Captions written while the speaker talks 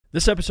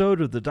This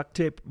episode of the Duct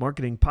Tape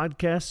Marketing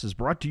Podcast is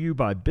brought to you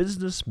by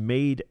Business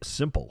Made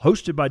Simple,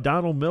 hosted by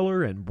Donald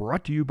Miller and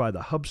brought to you by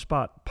the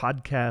HubSpot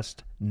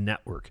Podcast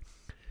Network.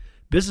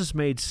 Business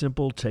Made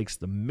Simple takes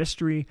the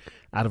mystery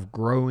out of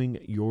growing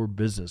your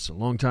business. And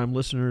longtime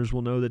listeners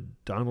will know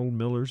that Donald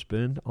Miller's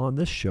been on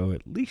this show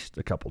at least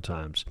a couple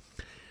times.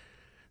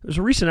 There's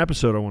a recent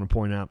episode I want to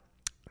point out,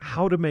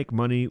 how to make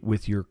money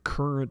with your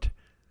current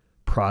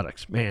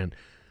products. Man,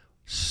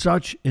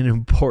 such an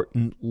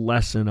important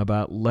lesson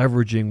about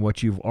leveraging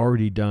what you've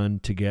already done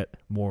to get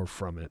more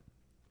from it.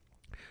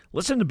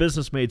 Listen to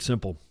Business Made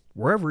Simple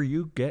wherever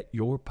you get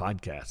your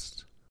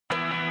podcasts.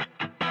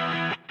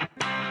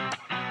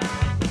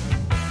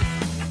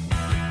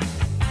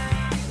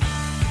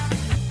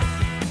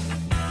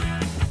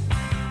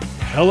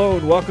 Hello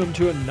and welcome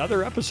to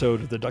another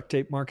episode of the Duct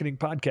Tape Marketing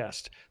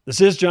Podcast.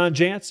 This is John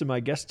Jantsch and my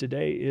guest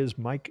today is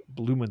Mike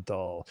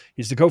Blumenthal.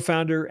 He's the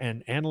co-founder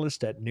and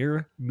analyst at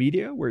Near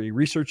Media, where he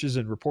researches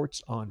and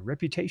reports on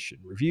reputation,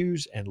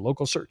 reviews, and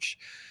local search.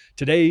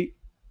 Today,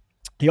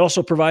 he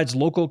also provides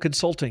local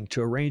consulting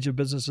to a range of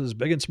businesses,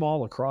 big and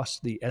small, across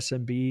the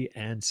SMB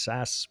and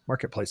SaaS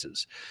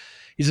marketplaces.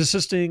 He's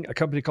assisting a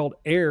company called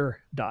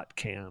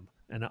Air.cam,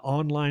 an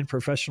online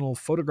professional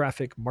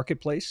photographic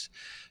marketplace,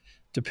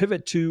 to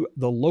pivot to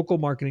the local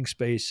marketing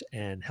space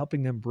and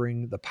helping them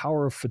bring the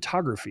power of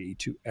photography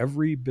to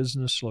every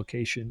business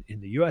location in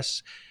the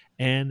US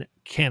and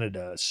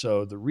Canada.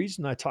 So the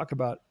reason I talk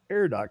about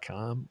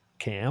Air.cam,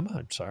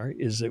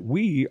 is that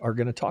we are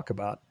going to talk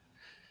about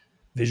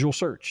visual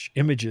search,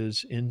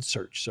 images in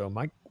search. So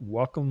Mike,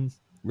 welcome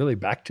really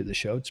back to the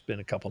show. It's been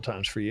a couple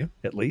times for you,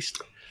 at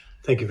least.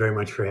 Thank you very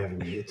much for having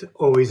me. It's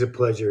always a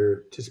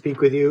pleasure to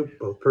speak with you,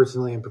 both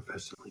personally and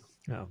professionally.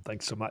 Oh,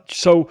 thanks so much.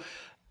 So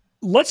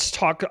let's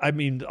talk. I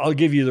mean, I'll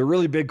give you the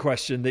really big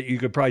question that you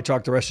could probably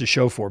talk the rest of the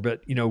show for,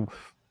 but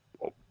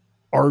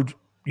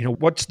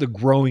what's the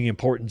growing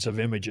importance of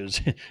images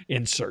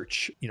in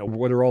search?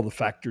 What are all the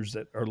factors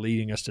that are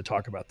leading us to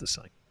talk about this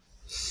thing?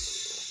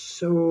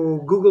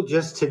 So Google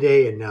just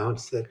today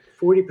announced that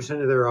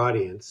 40% of their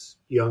audience,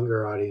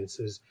 younger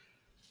audiences,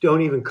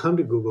 don't even come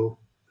to Google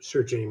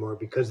search anymore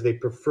because they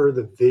prefer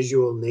the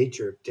visual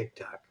nature of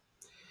TikTok.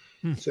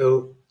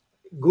 So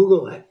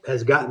Google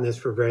has gotten this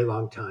for a very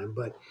long time,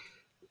 but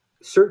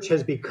search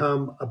has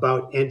become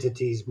about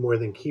entities more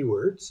than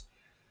keywords.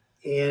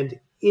 And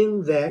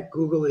in that,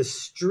 Google is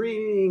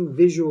streaming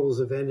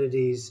visuals of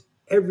entities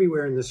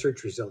everywhere in the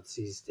search results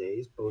these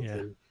days, both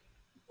in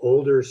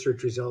older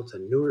search results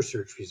and newer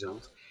search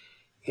results.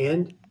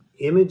 And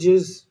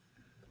images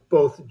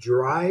both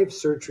drive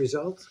search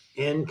results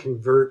and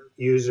convert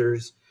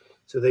users.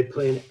 So they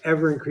play an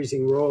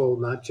ever-increasing role,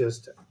 not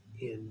just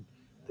in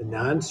the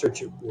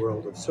non-search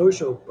world of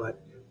social, but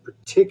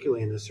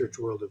particularly in the search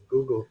world of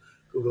Google.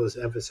 Google is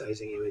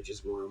emphasizing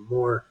images more and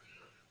more.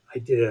 I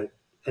did an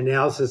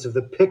analysis of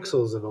the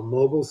pixels of a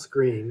mobile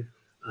screen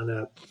on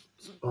a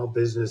small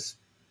business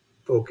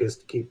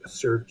focused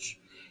search,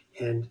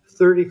 and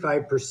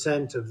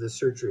 35% of the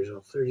search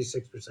results,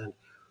 36%,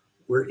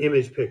 were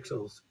image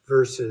pixels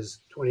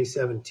versus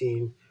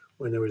 2017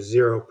 when there was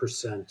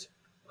 0%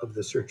 of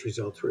the search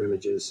results were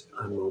images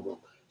on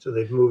mobile. So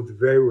they've moved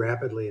very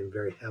rapidly and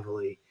very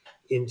heavily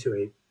into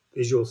a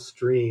visual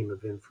stream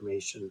of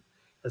information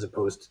as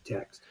opposed to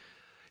text.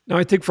 Now,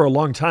 I think for a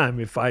long time,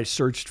 if I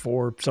searched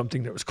for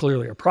something that was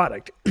clearly a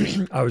product,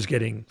 I was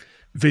getting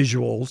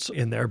visuals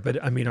in there.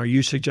 But I mean, are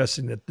you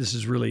suggesting that this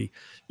is really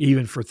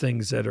even for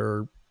things that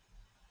are,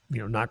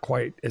 not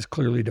quite as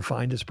clearly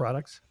defined as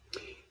products?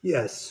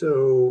 Yes.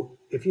 So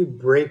if you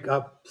break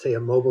up, say, a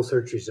mobile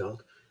search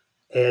result,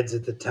 ads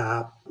at the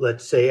top,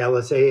 let's say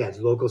LSA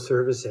ads, local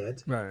service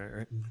ads.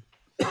 Right.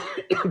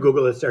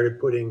 Google has started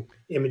putting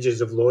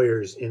images of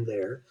lawyers in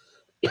there.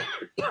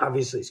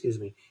 Obviously,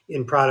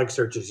 in product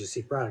searches, you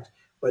see products,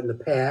 but in the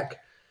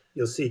pack,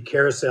 you'll see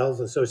carousels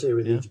associated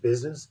with each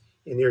business.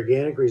 In the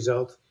organic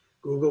result,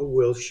 Google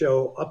will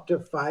show up to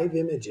 5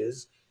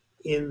 images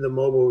in the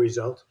mobile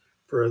result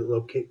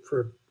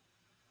for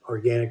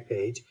organic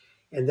page.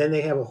 And then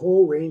they have a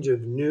whole range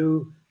of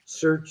new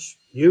search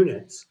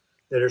units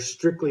that are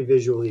strictly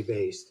visually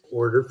based.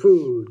 Order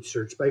food,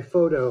 search by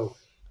photo,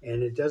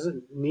 and it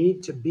doesn't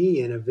need to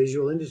be in a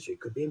visual industry. It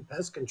could be in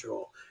pest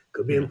control,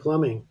 could be in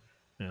plumbing.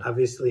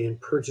 Obviously, in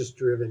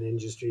purchase-driven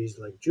industries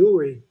like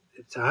jewelry,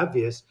 it's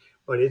obvious,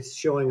 but it's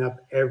showing up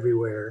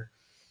everywhere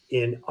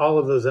in all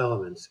of those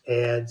elements: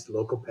 ads,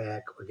 local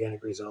pack,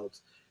 organic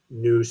results,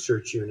 new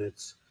search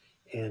units,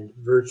 and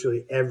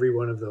virtually every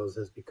one of those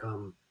has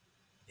become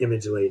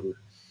image-laden.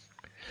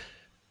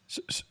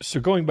 So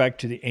going back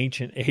to the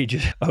ancient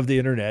ages of the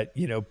internet,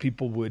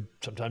 people would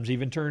sometimes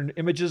even turn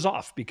images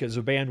off because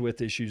of bandwidth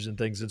issues and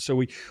things. And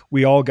so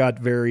we all got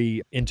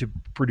very into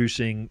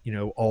producing,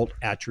 alt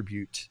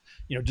attributes,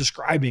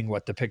 describing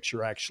what the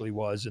picture actually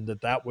was, and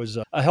that was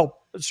a help.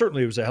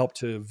 Certainly it was a help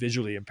to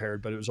visually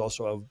impaired, but it was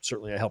also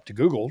certainly a help to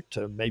Google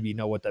to maybe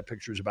know what that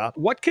picture is about.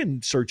 What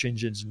can search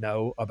engines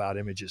know about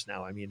images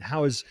now? I mean,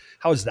 how has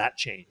that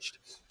changed?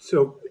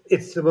 So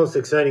it's the most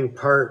exciting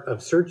part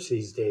of search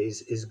these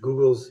days is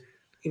Google's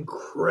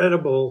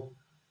incredible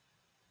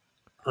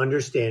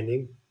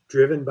understanding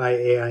driven by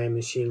AI and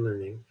machine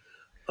learning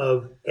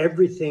of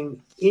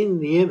everything in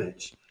the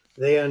image.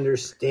 They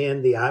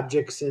understand the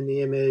objects in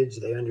the image,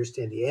 they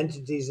understand the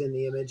entities in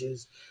the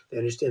images, they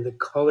understand the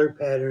color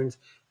patterns,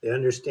 they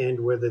understand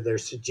whether they're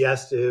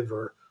suggestive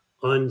or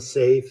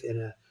unsafe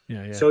in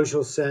a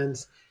social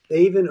sense.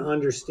 They even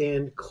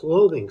understand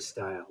clothing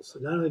styles. So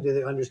not only do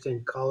they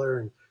understand color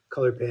and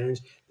color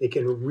patterns, they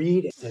can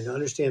read and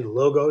understand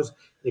logos,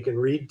 they can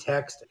read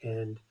text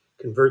and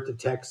convert the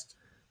text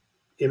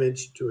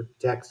image to a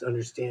text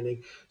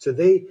understanding. So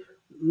they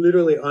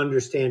literally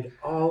understand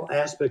all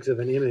aspects of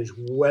an image,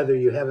 whether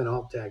you have an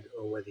alt tag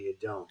or whether you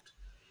don't.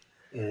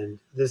 And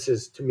this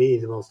is, to me,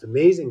 the most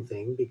amazing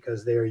thing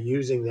because they are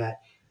using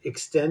that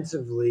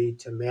extensively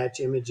to match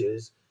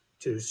images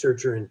to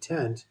searcher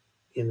intent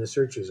in the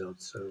search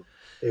results. So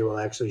they will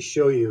actually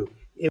show you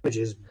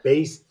images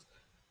based,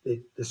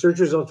 the search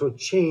results will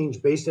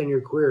change based on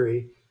your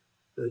query.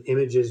 The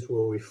images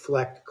will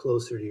reflect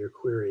closer to your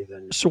query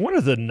than. So one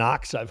of the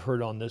knocks I've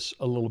heard on this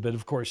a little bit,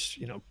 of course,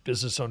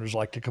 business owners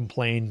like to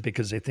complain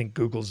because they think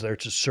Google's there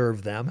to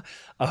serve them,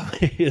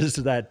 is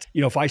that,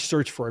 if I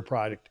search for a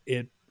product,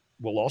 it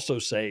will also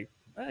say,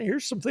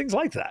 here's some things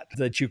like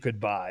that you could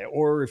buy.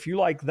 Or if you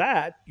like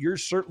that, you're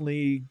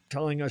certainly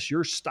telling us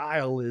your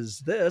style is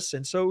this.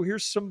 And so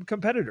here's some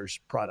competitors'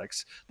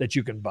 products that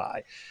you can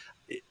buy.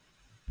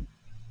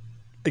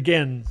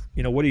 Again,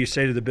 what do you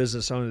say to the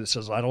business owner that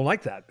says, I don't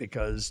like that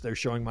because they're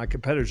showing my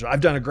competitors?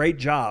 I've done a great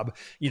job,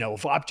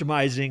 of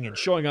optimizing and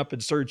showing up in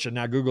search, and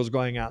now Google's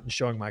going out and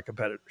showing my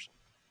competitors.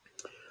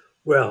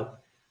 Well,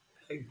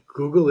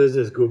 Google is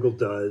as Google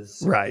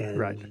does.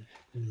 Right.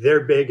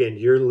 They're big and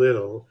you're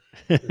little.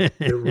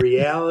 The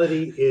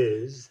reality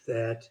is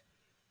that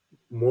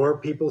more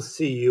people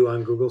see you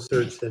on Google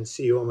search than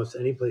see you almost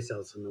any place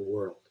else in the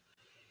world.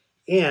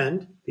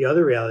 And the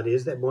other reality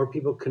is that more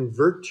people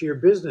convert to your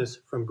business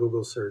from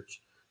Google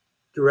search,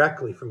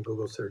 directly from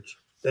Google search,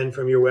 than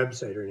from your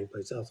website or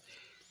anyplace else.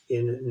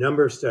 In a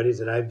number of studies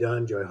that I've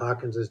done, Joy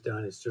Hawkins has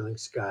done at Sterling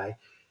Sky,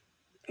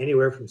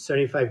 anywhere from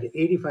 75 to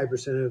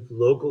 85% of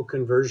local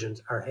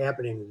conversions are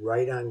happening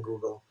right on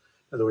Google.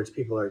 In other words,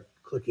 people are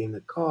clicking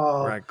the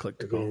call,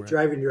 getting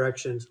driving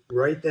directions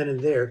right then and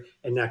there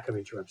and not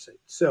coming to your website.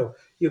 So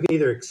you can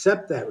either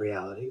accept that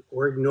reality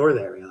or ignore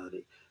that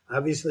reality.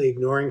 Obviously,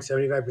 ignoring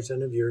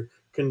 75% of your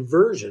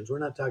conversions, we're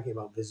not talking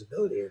about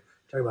visibility here,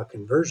 we're talking about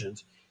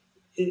conversions,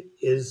 it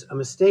is a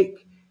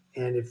mistake.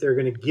 And if they're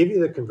going to give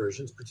you the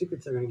conversions, particularly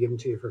if they're going to give them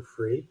to you for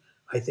free,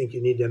 I think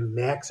you need to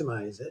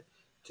maximize it.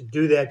 To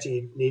do that,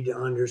 you need to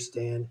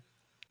understand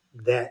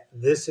that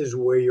this is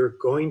where you're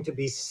going to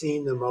be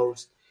seen the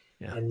most.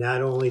 Yeah. And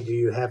not only do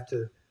you have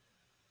to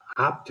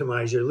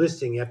optimize your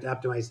listing, you have to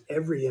optimize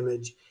every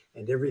image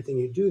and everything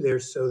you do there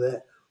so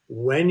that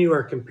when you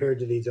are compared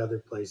to these other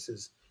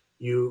places,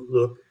 you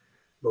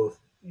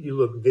look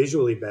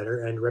visually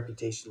better and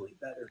reputationally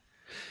better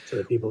so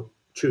that people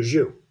choose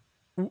you.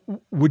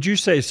 Would you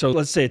say, so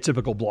let's say a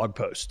typical blog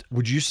post,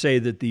 would you say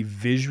that the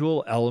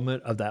visual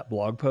element of that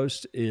blog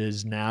post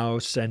is now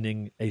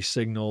sending a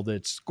signal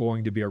that's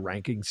going to be a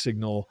ranking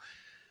signal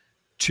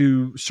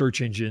to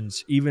search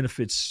engines, even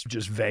if it's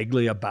just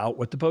vaguely about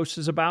what the post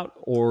is about?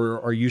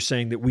 Or are you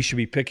saying that we should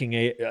be picking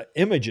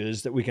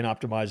images that we can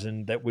optimize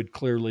and that would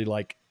clearly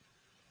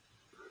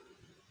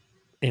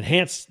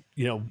enhance,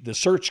 the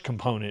search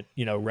component,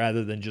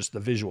 rather than just the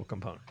visual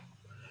component?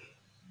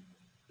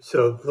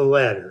 So the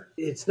latter.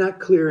 It's not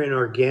clear in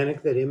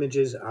organic that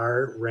images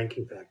are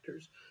ranking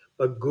factors,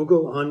 but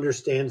Google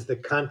understands the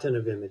content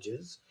of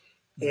images,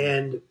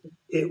 and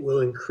it will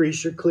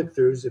increase your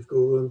click-throughs if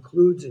Google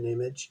includes an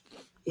image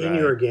in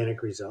your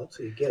organic results,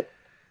 so you get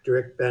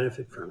direct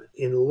benefit from it.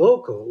 In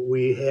local,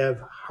 we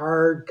have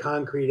hard,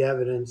 concrete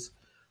evidence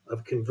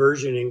of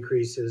conversion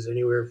increases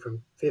anywhere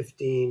from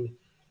 15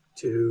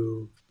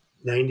 to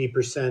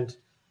 90%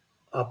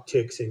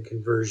 upticks in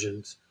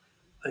conversions.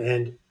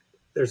 And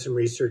there's some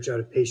research out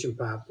of Patient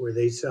Pop where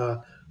they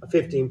saw a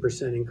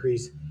 15%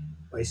 increase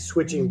by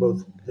switching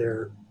both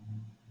their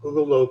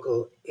Google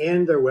Local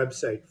and their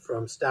website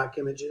from stock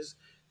images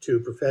to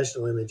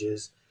professional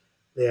images.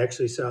 They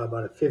actually saw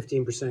about a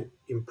 15%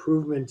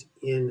 improvement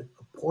in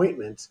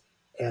appointments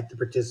at the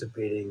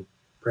participating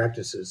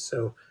practices.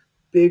 So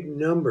big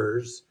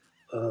numbers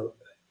of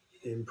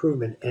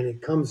improvement, and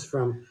it comes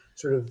from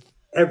sort of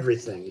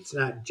everything. It's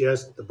not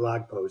just the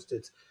blog post.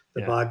 It's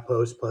the blog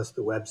post plus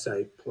the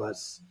website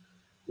plus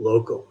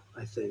local,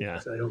 I think. Yeah.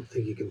 So I don't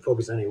think you can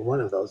focus on any one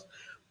of those.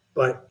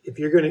 But if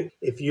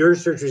your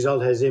search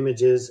result has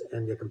images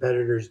and the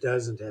competitors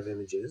doesn't have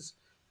images,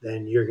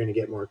 then you're going to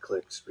get more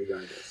clicks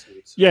regardless.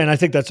 Yeah, and I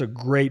think that's a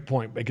great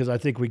point because I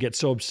think we get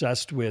so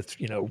obsessed with,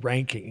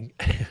 ranking,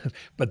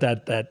 but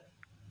that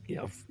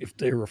if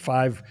there were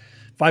five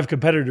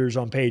competitors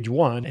on page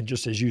one, and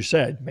just as you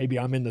said, maybe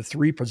I'm in the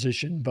 3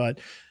 position, but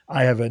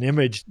I have an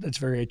image that's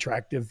very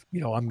attractive.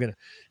 I'm going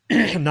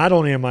to, not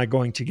only am I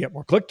going to get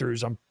more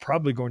click-throughs, I'm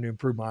probably going to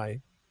improve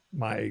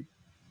my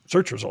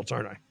search results,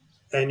 aren't I?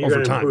 And you're over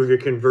going to time. improve your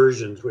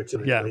conversions, which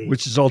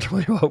is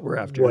ultimately what we're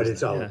after. What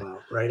it's all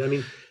about, right? I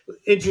mean,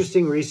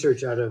 interesting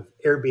research out of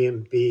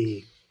Airbnb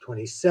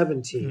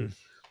 2017,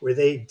 where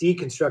they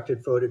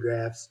deconstructed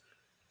photographs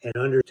and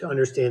to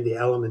understand the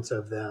elements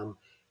of them,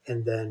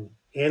 and then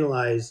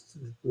analyzed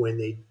when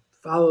they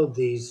followed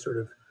these sort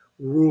of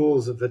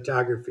rules of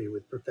photography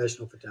with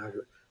professional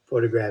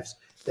photographs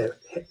that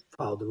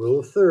followed the rule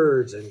of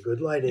thirds and good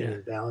lighting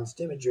and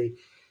balanced imagery.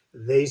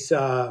 They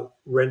saw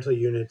rental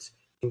units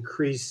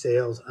increase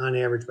sales on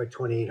average by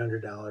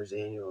 $2,800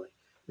 annually.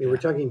 I mean, we're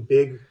talking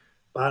big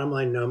bottom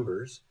line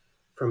numbers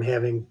from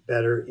having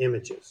better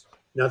images.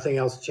 Nothing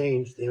else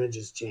changed. The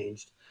images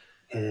changed,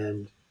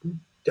 and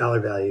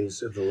dollar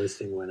values of the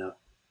listing went up.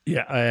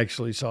 Yeah, I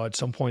actually saw at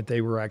some point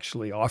they were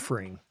actually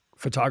offering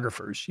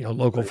photographers,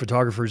 local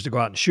photographers, to go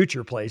out and shoot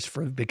your place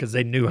because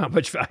they knew how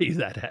much value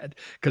that had,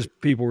 because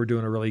people were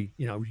doing a really,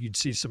 you'd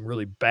see some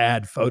really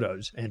bad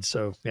photos. And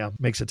so,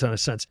 makes a ton of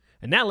sense.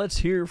 And now let's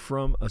hear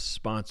from a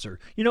sponsor.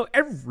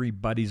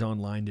 Everybody's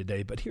online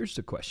today, but here's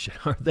the question.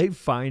 Are they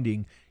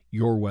finding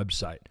your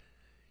website?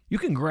 You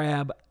can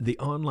grab the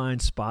online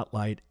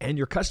spotlight and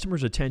your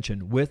customers'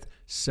 attention with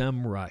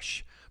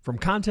SEMrush. From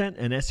content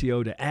and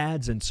SEO to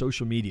ads and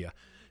social media,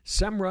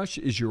 SEMrush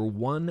is your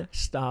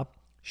one-stop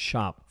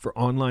shop for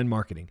online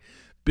marketing.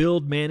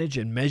 Build, manage,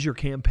 and measure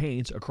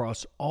campaigns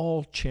across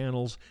all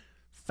channels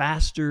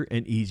faster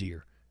and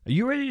easier. Are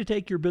you ready to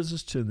take your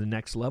business to the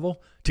next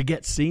level? To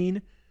get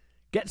seen?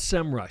 Get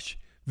SEMrush.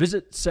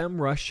 Visit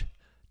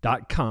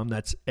semrush.com.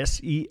 That's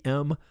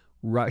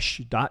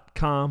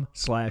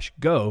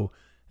semrush.com/go,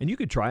 and you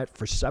could try it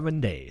for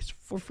 7 days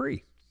for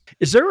free.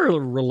 Is there a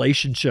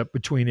relationship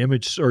between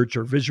image search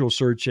or visual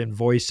search and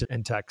voice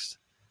and text?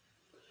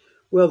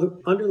 Well,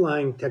 the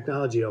underlying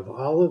technology of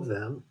all of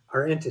them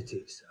are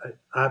entities,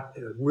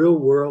 real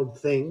world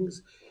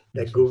things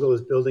that Google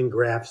is building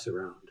graphs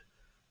around.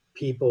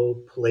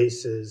 People,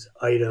 places,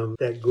 items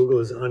that Google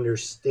is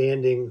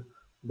understanding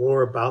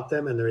more about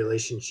them and the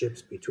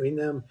relationships between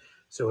them.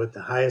 So at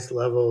the highest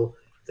level,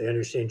 they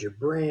understand your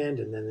brand,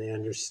 and then they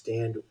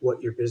understand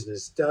what your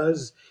business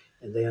does,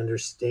 and they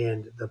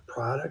understand the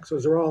products.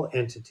 Those are all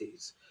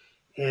entities.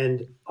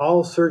 And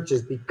all search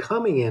is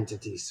becoming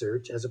entity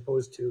search, as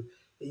opposed to,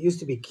 it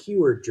used to be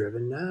keyword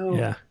driven.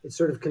 Now it's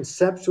sort of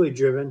conceptually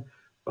driven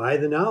by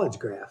the knowledge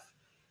graph.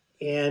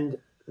 And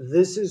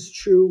this is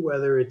true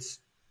whether it's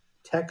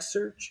text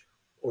search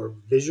or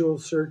visual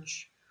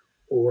search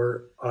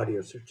or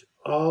audio search.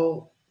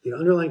 All the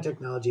underlying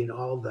technology in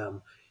all of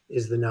them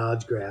is the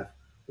knowledge graph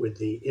with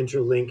the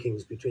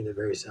interlinkings between the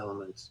various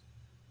elements.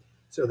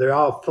 So they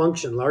all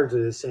function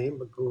largely the same,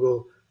 but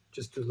Google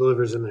just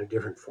delivers them in a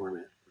different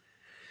format.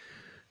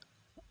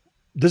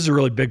 This is a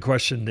really big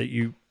question that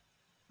you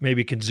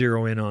maybe can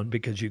zero in on,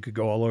 because you could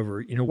go all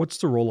over. What's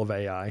the role of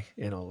AI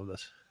in all of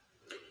this?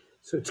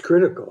 So it's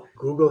critical.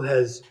 Google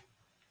has,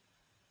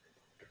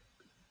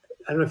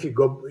 I don't know if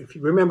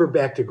you remember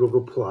back to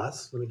Google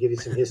Plus. Let me give you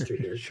some history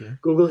here. Sure.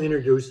 Google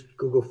introduced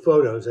Google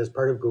Photos as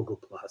part of Google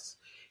Plus,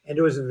 and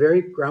it was a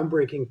very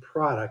groundbreaking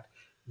product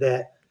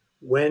that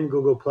when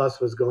Google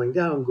Plus was going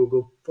down,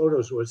 Google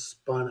Photos was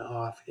spun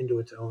off into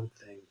its own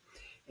thing.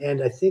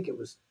 And I think it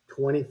was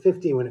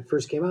 2015 when it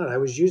first came out. I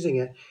was using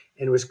it,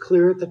 and it was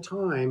clear at the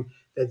time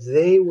that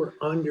they were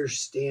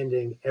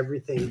understanding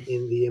everything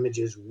in the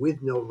images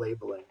with no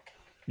labeling.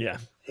 Yeah.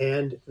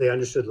 And they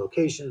understood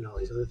location and all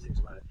these other things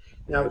about it.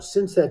 Now,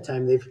 since that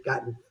time, they've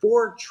gotten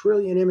 4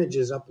 trillion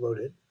images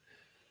uploaded.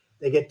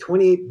 They get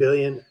 28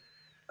 billion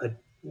a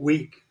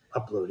week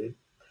uploaded.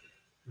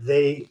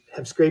 They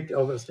have scraped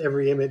almost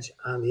every image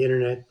on the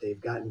internet. They've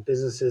gotten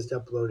businesses to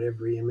upload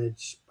every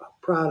image about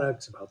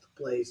products, about the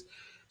place.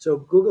 So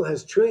Google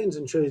has trillions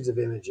and trillions of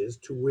images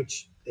to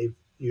which they've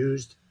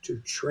used to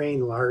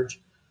train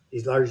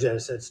these large data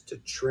sets to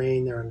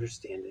train their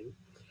understanding.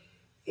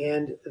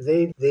 And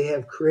they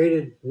have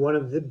created one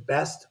of the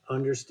best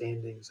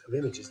understandings of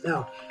images.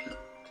 Now,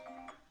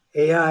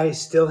 AI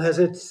still has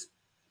its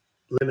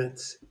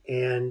limits,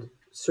 and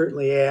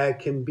certainly AI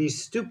can be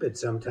stupid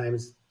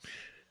sometimes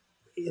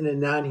in a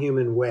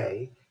non-human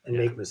way and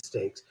make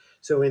mistakes.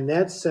 So in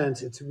that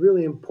sense, it's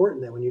really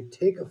important that when you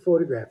take a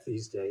photograph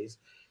these days,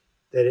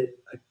 that it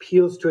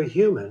appeals to a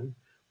human,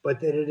 but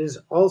that it is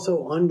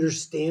also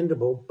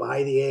understandable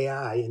by the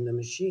AI in the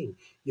machine.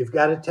 You've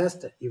got to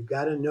test it. You've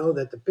got to know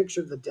that the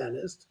picture of the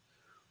dentist,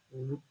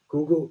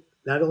 Google,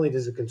 not only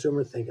does the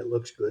consumer think it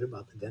looks good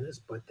about the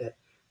dentist, but that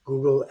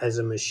Google as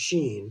a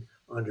machine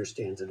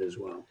understands it as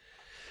well.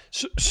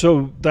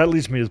 So that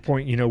leads me to the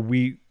point,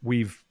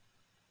 we've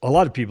a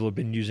lot of people have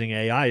been using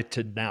AI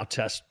to now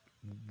test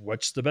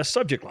what's the best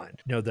subject line,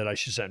 that I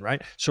should send,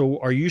 right? So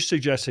are you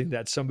suggesting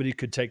that somebody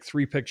could take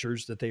 3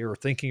 pictures that they are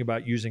thinking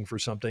about using for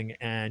something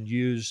and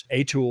use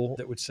a tool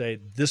that would say,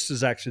 this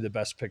is actually the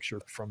best picture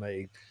from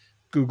a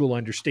Google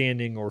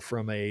understanding or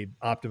from a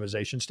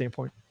optimization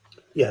standpoint?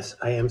 Yes,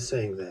 I am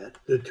saying that.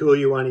 The tool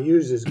you want to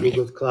use is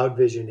Google's Cloud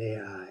Vision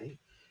AI.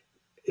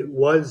 It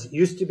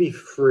used to be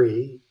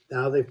free.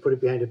 Now they've put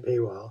it behind a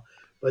paywall,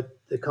 But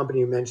the company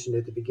you mentioned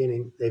at the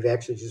beginning, they've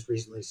actually just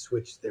recently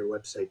switched their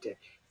website to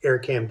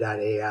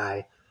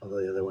aircam.ai,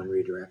 although the other one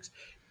redirects,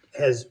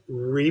 has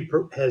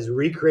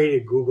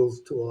recreated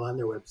Google's tool on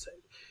their website.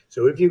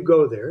 So if you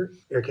go there,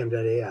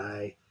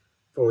 aircam.ai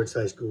 /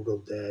 Google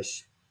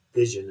dash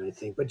vision, I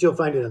think, but you'll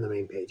find it on the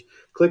main page.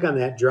 Click on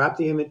that, drop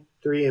the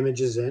 3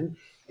 images in,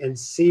 and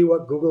see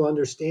what Google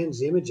understands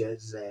the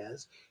images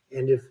as.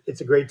 And if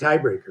it's a great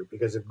tiebreaker,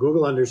 because if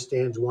Google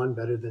understands one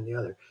better than the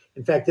other.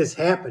 In fact, this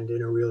happened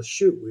in a real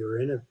shoot. We were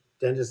in a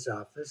dentist's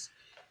office,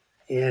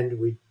 and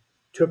we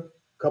took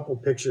a couple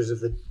pictures of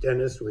the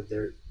dentist with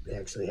they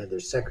actually had their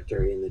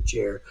secretary in the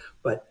chair,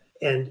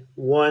 and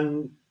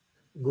one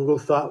Google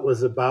thought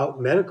was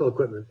about medical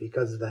equipment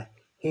because the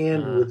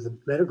hand with the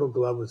medical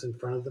glove was in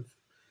front of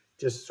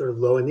just sort of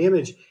low in the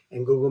image,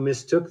 and Google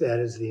mistook that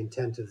as the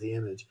intent of the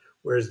image.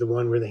 Whereas the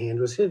one where the hand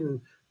was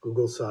hidden,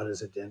 Google saw it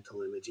as a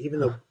dental image, even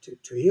though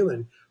to a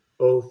human,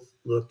 both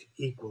looked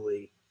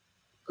equally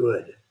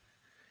good.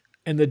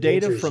 And the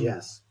data from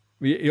yes.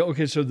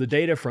 Okay, so the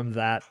data from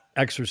that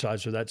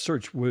exercise or that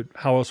search,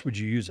 how else would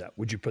you use that?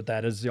 Would you put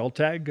that as the alt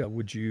tag?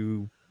 Would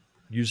you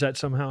use that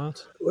somehow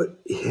else?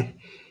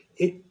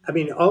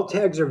 Alt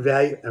tags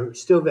are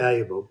still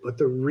valuable, but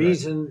the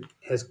reason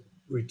has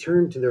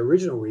returned to the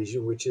original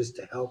reason, which is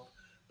to help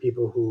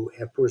people who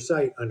have poor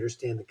sight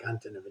understand the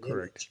content of an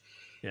image.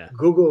 Yeah.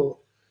 Google,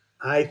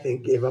 I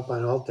think, gave up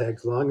on alt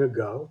tags long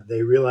ago.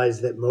 They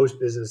realized that most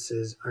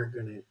businesses aren't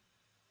going to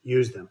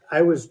use them.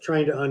 I was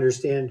trying to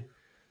understand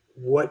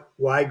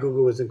why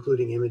Google was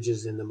including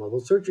images in the mobile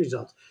search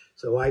results.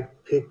 So I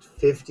picked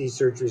 50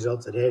 search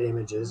results that had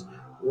images,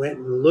 went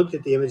and looked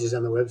at the images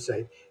on the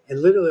website,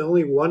 and literally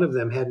only one of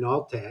them had an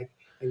alt tag,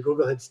 and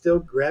Google had still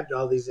grabbed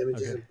all these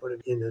images and put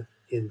them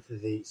into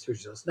the search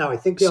results. Now, I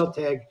think the alt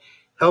tag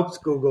helps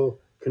Google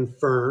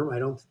confirm.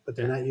 But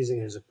they're not using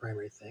it as a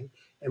primary thing.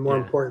 And more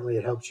importantly,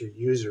 it helps your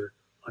user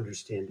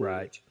understand the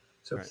image.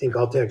 So I think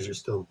alt tags are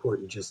still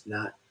important, just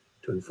not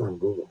to inform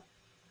Google.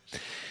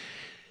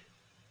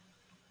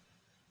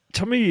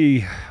 Tell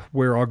me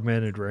where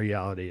augmented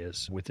reality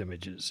is with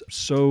images.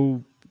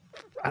 So,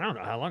 I don't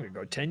know how long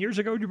ago, 10 years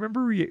ago, do you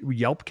remember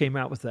Yelp came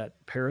out with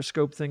that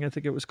Periscope thing, I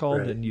think it was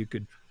called, and you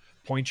could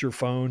point your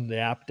phone, the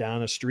app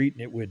down a street,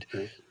 and it would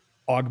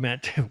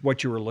augment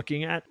what you were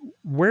looking at.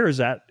 Where is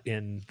that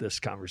in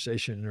this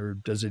conversation, or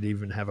does it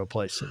even have a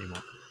place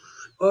anymore?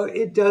 Well,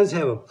 it does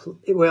have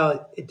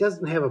it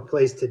doesn't have a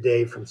place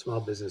today from small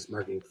business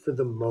marketing for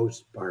the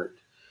most part.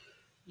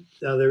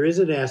 Now, there is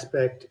an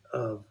aspect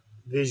of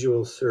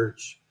visual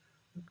search.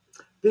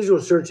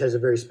 Visual search has a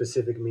very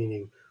specific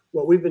meaning.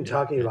 What we've been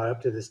talking about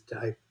up to this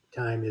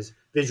time is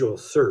visual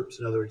SERPs.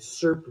 In other words,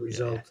 SERP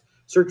results,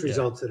 search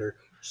results that are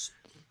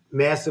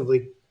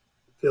massively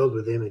filled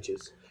with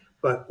images,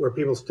 but where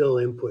people still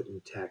input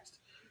in text.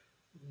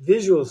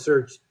 Visual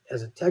search,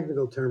 as a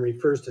technical term,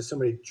 refers to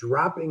somebody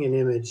dropping an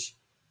image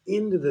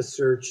into the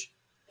search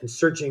and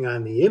searching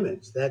on the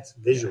image. That's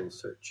visual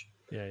search.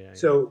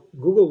 So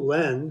Google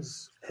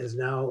Lens has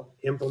now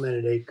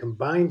implemented a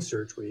combined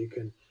search where you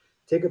can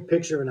take a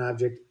picture of an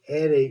object,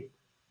 add a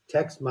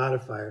text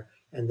modifier,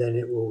 and then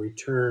it will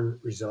return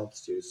results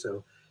to you.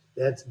 So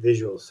that's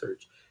visual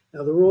search.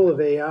 Now, the role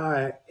of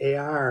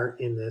AR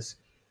in this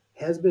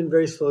has been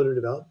very slow to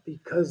develop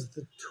because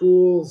the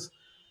tools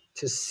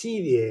to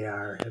see the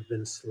AR have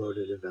been slow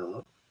to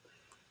develop.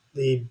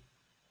 The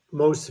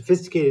most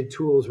sophisticated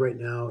tools right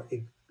now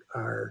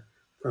are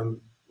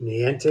from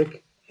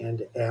Niantic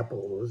and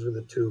Apple. Those are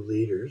the two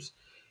leaders.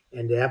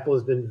 And Apple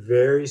has been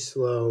very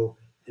slow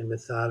and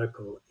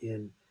methodical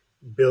in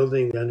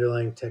building the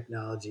underlying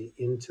technology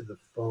into the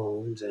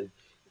phones,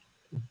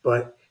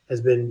 but has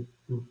been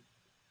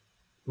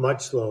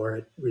much slower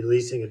at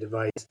releasing a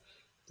device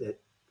that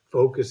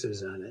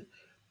focuses on it.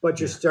 But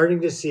you're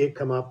starting to see it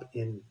come up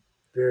in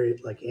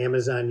like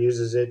Amazon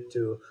uses it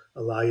to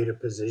allow you to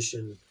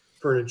position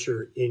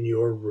furniture in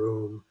your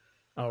room.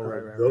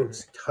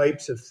 Those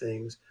types of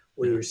things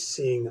where you're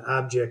seeing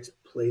objects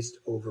placed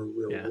over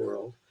real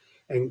world.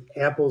 And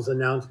Apple's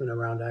announcement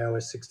around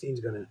iOS 16 is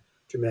going to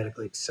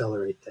dramatically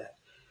accelerate that.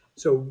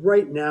 So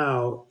right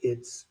now,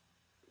 it's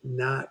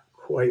not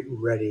quite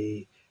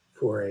ready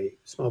for a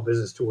small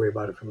business to worry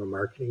about it from a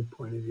marketing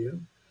point of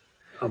view.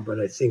 But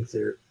I think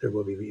there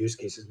will be use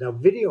cases. Now,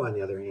 video, on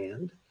the other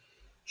hand,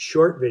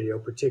 short video,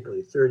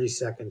 particularly 30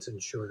 seconds and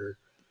shorter,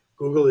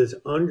 Google is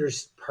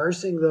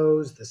parsing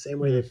those the same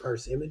way they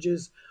parse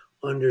images,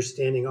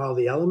 understanding all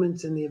the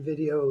elements in the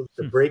video,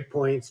 the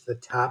breakpoints, the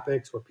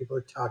topics, what people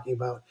are talking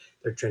about.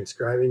 They're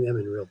transcribing them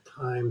in real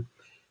time.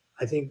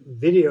 I think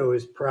video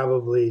is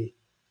probably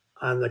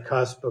on the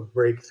cusp of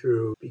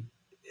breakthrough. It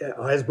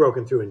has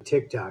broken through in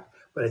TikTok,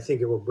 but I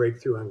think it will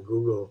break through on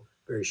Google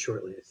very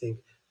shortly. I think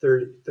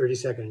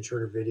 30-second and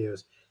shorter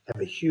videos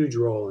have a huge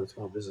role in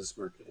small business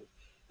marketing.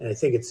 And I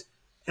think it's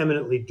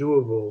eminently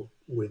doable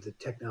with the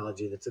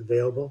technology that's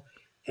available.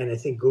 And I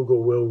think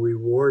Google will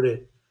reward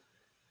it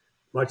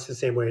much the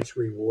same way it's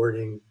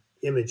rewarding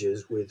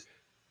images with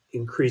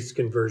increased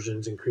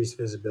conversions, increased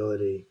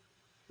visibility,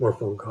 more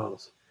phone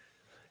calls.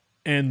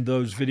 And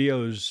those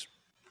videos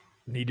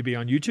need to be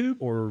on YouTube,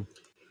 or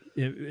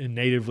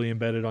natively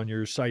embedded on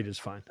your site is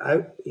fine?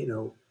 I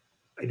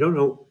don't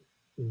know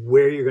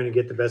where you're going to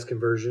get the best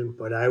conversion,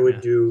 but I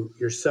would do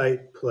your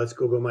site plus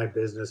Google My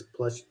Business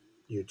plus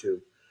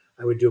YouTube.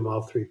 I would do them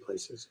all three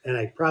places, and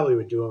I probably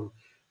would do them.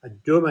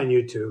 I'd do them on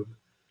YouTube,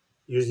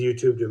 use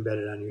YouTube to embed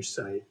it on your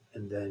site,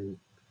 and then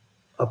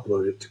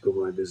upload it to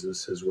Google My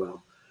Business as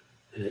well.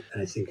 And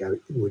I think I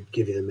would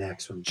give you the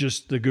maximum.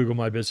 Just the Google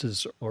My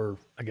Business, or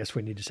I guess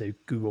we need to say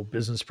Google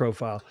Business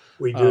Profile.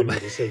 We do need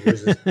to say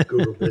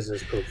Google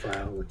Business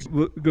Profile.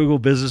 Google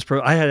Business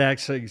Pro. I had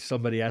actually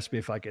somebody asked me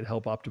if I could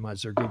help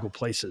optimize their Google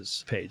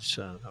Places page.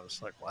 So I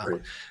was like, wow,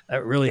 right.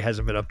 That really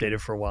hasn't been updated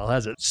for a while,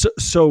 has it?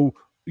 So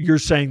you're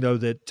saying, though,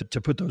 that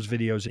to put those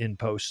videos in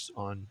posts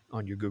on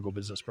your Google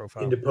Business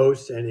Profile? Into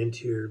posts and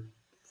into your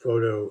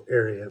photo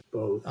area,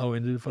 both. Oh,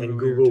 into the photo area. And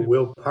Google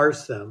will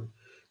parse them.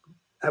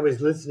 I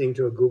was listening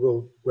to a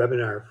Google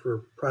webinar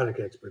for product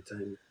experts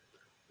on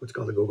what's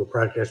called the Google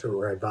Product Expert,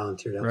 where I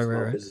volunteered to help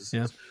small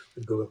businesses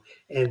with Google.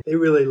 And they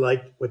really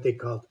liked what they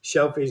called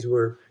shelfies,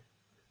 were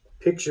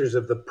pictures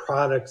of the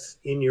products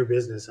in your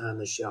business on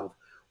the shelf,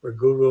 where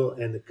Google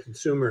and the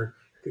consumer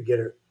could get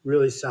a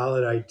really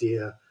solid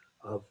idea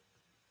of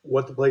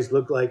what the place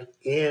looked like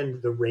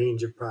and the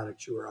range of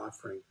products you were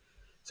offering.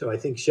 So I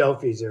think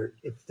shelfies are,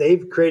 if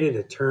they've created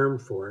a term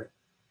for it,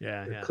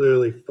 they're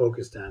clearly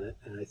focused on it.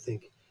 And I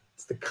think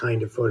it's the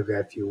kind of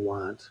photograph you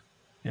want.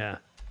 Yeah.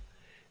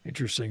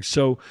 Interesting.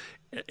 So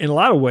in a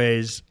lot of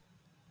ways,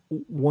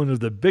 one of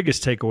the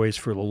biggest takeaways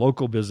for the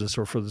local business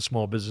or for the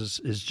small business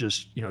is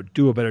just,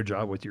 do a better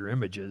job with your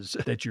images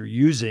that you're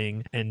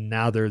using. And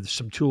now there's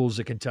some tools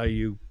that can tell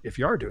you if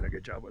you are doing a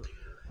good job with it.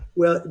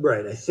 Well,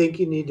 right. I think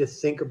you need to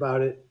think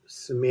about it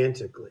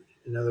semantically.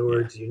 In other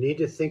words, you need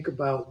to think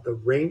about the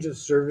range of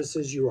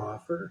services you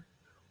offer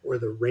or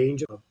the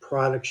range of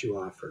products you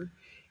offer.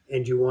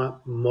 And you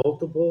want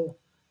multiple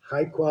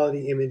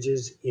high-quality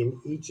images in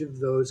each of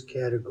those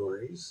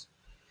categories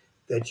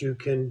that you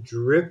can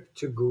drip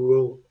to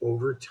Google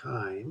over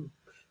time,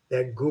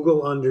 that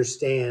Google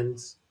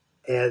understands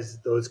as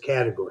those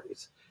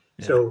categories.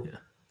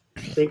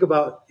 Think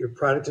about your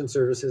products and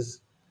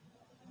services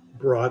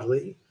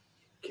broadly,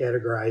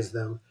 categorize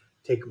them,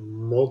 take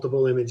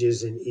multiple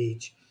images in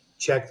each,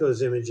 check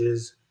those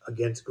images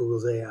against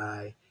Google's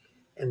AI,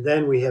 and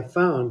then we have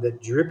found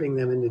that dripping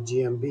them into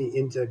GMB,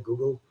 into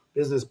Google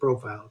Business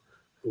Profile,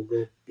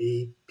 Google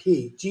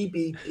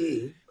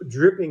GBP,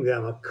 dripping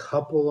them a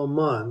couple a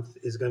month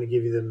is going to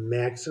give you the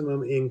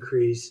maximum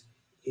increase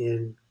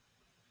in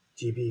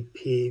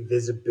GBP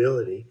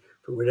visibility.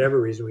 For whatever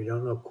reason, we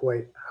don't know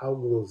quite how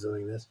Google's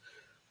doing this,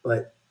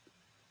 but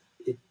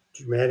it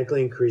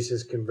dramatically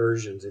increases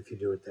conversions if you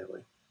do it that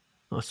way.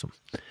 Awesome.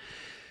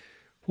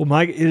 Well,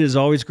 Mike, it is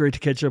always great to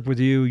catch up with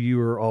you. You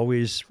are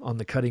always on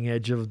the cutting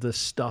edge of this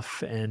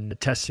stuff and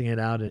testing it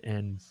out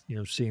and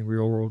seeing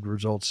real world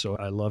results. So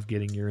I love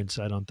getting your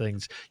insight on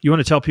things. You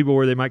want to tell people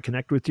where they might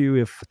connect with you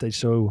if they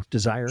so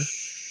desire?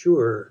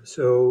 Sure.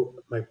 So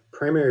my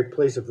primary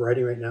place of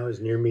writing right now is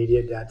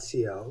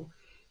nearmedia.co.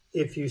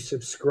 If you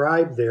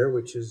subscribe there,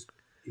 which is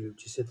you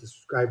just hit the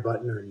subscribe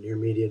button or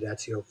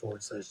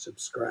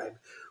nearmedia.co/subscribe,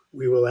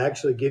 we will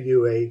actually give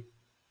you a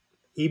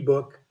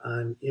ebook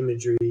on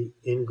imagery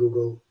in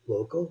Google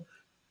Local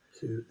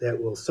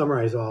that will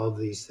summarize all of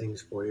these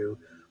things for you,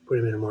 put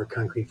them in a more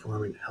concrete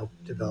form, and help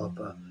develop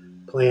a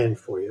plan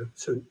for you.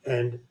 So,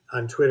 and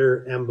on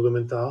Twitter, M.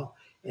 Blumenthal,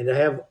 and I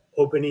have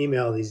open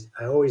email.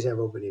 I always have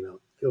open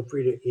email. Feel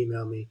free to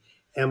email me,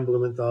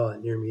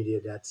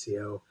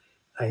 mblumenthal@nearmedia.co.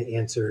 I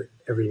answer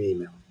every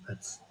email.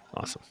 That's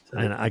awesome,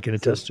 and I can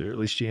attest to it. At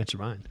least you answer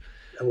mine.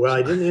 Well,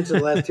 I didn't answer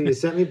the last two you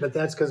sent me, but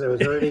that's because I was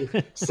already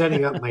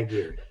setting up my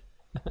gear.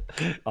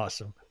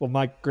 Awesome. Well,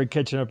 Mike, great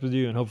catching up with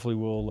you, and hopefully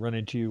we'll run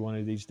into you one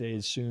of these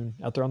days soon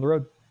out there on the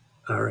road.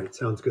 All right.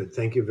 Sounds good.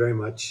 Thank you very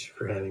much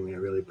for having me. I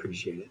really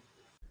appreciate it.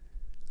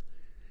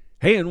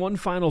 Hey, and one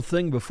final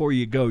thing before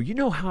you go. You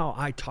know how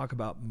I talk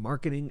about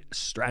marketing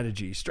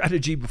strategy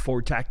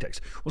before tactics.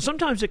 Well,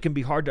 sometimes it can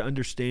be hard to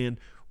understand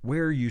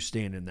where you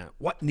stand in that,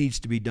 what needs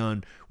to be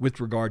done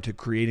with regard to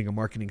creating a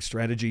marketing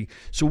strategy.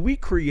 So we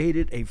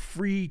created a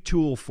free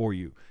tool for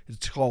you.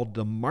 It's called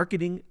the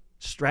Marketing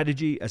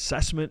Strategy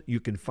Assessment.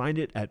 You can find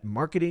it at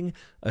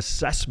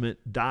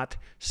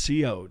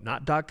marketingassessment.co,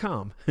 not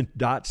 .com,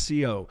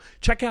 .co.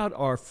 Check out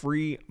our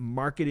free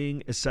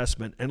marketing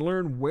assessment and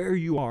learn where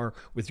you are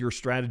with your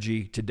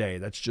strategy today.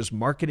 That's just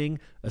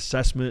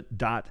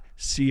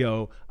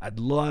marketingassessment.co. I'd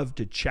love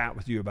to chat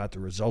with you about the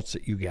results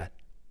that you get.